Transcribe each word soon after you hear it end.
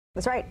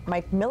That's right,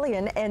 Mike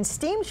Milligan and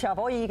Steam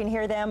Shovel. You can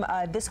hear them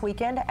this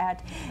weekend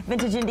at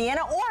Vintage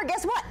Indiana, or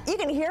guess what? You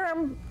can hear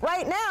them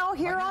right now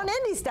here on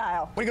Indie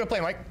Style. What are you going to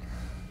play, Mike?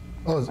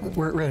 Oh,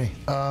 we're ready.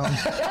 We're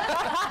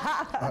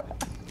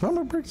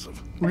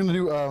going to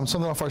do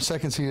something off our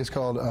second CD. It's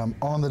called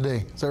On the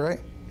Day. Is that right?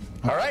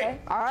 All right. Okay.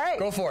 All right.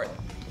 Go for it.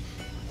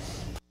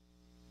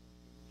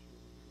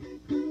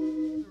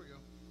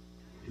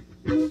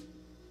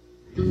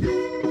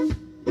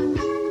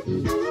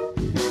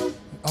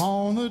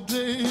 On the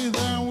day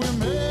that we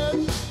met,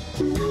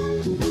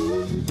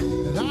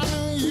 and I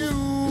knew you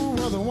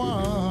were the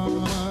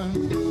one,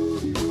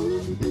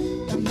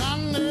 and I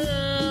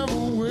never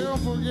will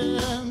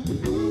forget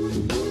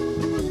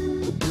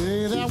the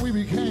day that we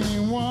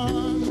became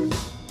one.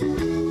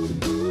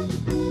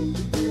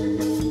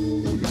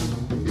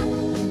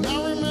 And I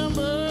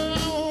remember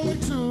when we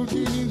took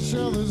each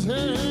other's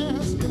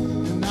hands,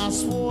 and I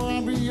swore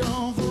I'd be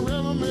your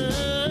forever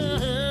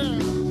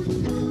man,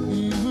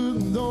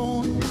 even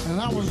though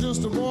I was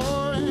just a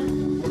boy.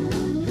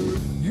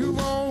 You've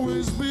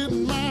always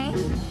been my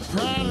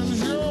pride and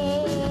joy.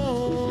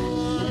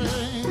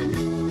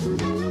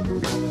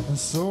 And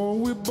so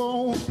we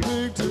both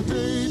picked a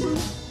date,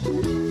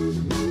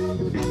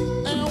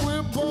 and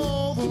we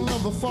both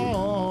love the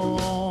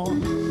fall.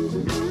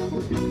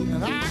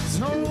 And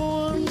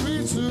October wouldn't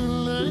be too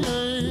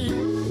late.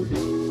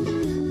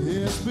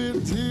 It's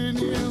been 10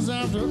 years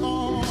after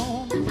all.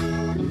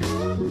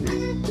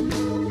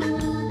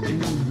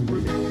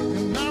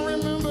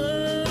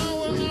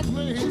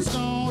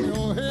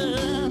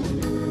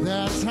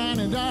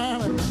 Tiny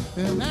darling,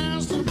 and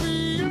asked to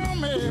be your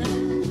man.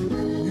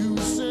 You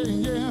said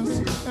yes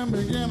and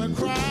began to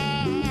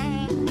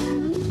cry.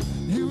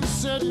 You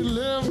said you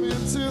loved me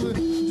till the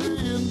day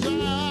you died.